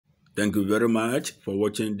Thank you very much for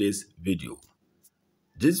watching this video.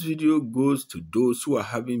 This video goes to those who are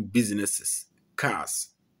having businesses, cars,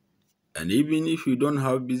 and even if you don't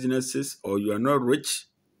have businesses or you are not rich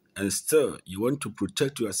and still you want to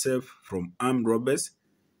protect yourself from armed robbers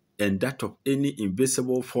and that of any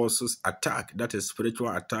invisible forces attack, that is spiritual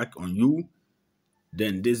attack on you,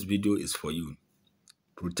 then this video is for you.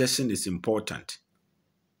 Protection is important.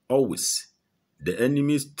 Always. The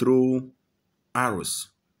enemies throw arrows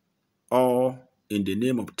or in the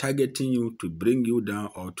name of targeting you to bring you down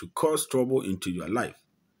or to cause trouble into your life.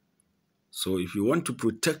 So if you want to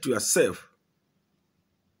protect yourself,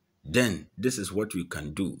 then this is what you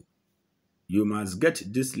can do. You must get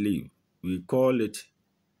this leaf. We call it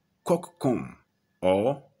Akomfem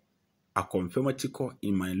or Akomfem Atikor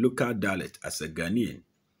in my local dialect as a Ghanaian.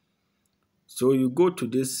 So you go to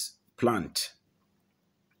this plant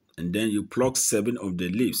and then you pluck 7 of the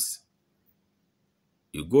leaves.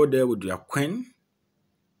 You go there with your quern,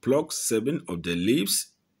 pluck 7 of the leaves.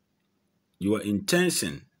 Your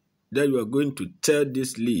intention that you are going to tear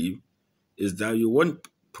this leaf is that you want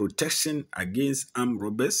protection against armed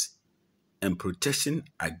robbers and protection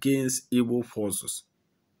against evil forces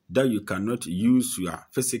that you cannot use your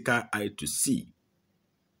physical eye to see.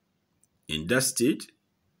 In that state,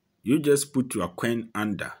 you just put your quern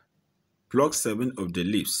under, pluck 7 of the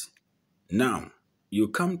leaves. Now, you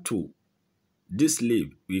come to this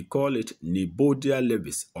leaf, we call it Newbouldia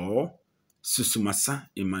Lavis or Susumsa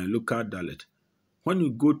in my local dialect. When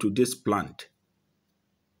you go to this plant,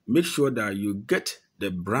 make sure that you get the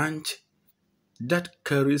branch that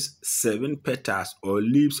carries 7 petals or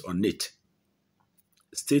leaves on it.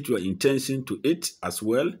 State your intention to it as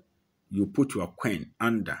well. You put your quern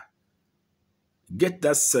under. Get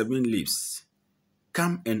that 7 leaves.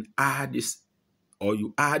 Come and add this, or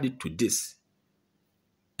you add it to this.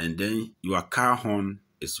 And then your car horn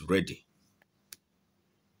is ready.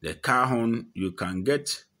 The car horn, you can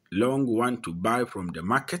get long one to buy from the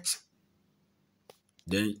market.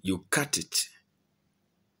 Then you cut it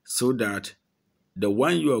so that the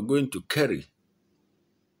one you are going to carry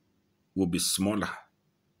will be smaller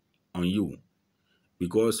on you.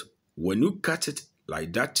 Because when you cut it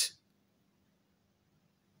like that,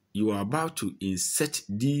 you are about to insert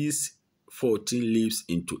these 14 leaves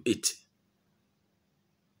into it.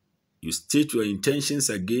 You state your intentions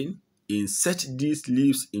again, insert these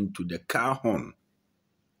leaves into the car horn,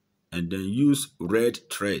 and then use red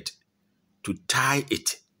thread to tie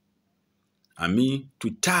it. To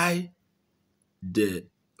tie the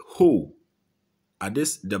hole at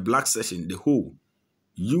the black section, the hole.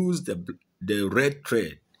 Use the red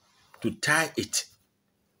thread to tie it,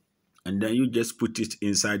 and then you just put it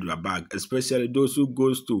inside your bag, especially those who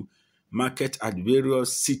goes to market at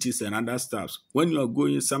various cities and other stuff. When you are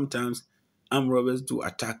going, sometimes armed robbers do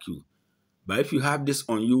attack you. But if you have this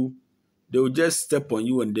on you, they will just step on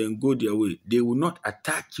you and then go their way. They will not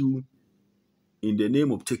attack you in the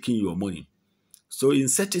name of taking your money. So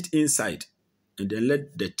insert it inside and then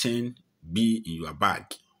let the thing be in your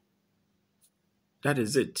bag. That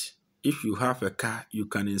is it. If you have a car, you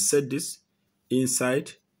can insert this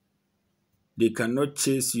inside. They cannot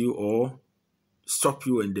chase you or stop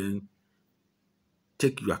you and then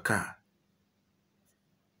take your car.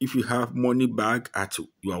 If you have money bag at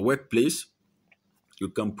your workplace, you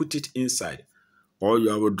can put it inside. Or you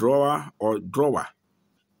have a drawer.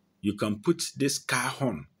 You can put this car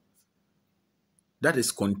horn that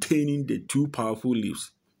is containing the 2 powerful leaves.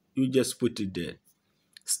 You just put it there.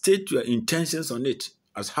 State your intentions on it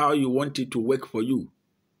as how you want it to work for you.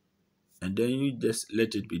 And then you just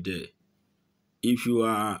let it be there. If you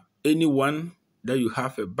are anyone that you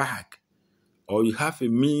have a bag or you have a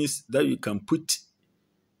means that you can put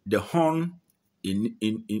the horn in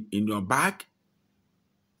your bag,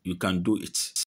 you can do it.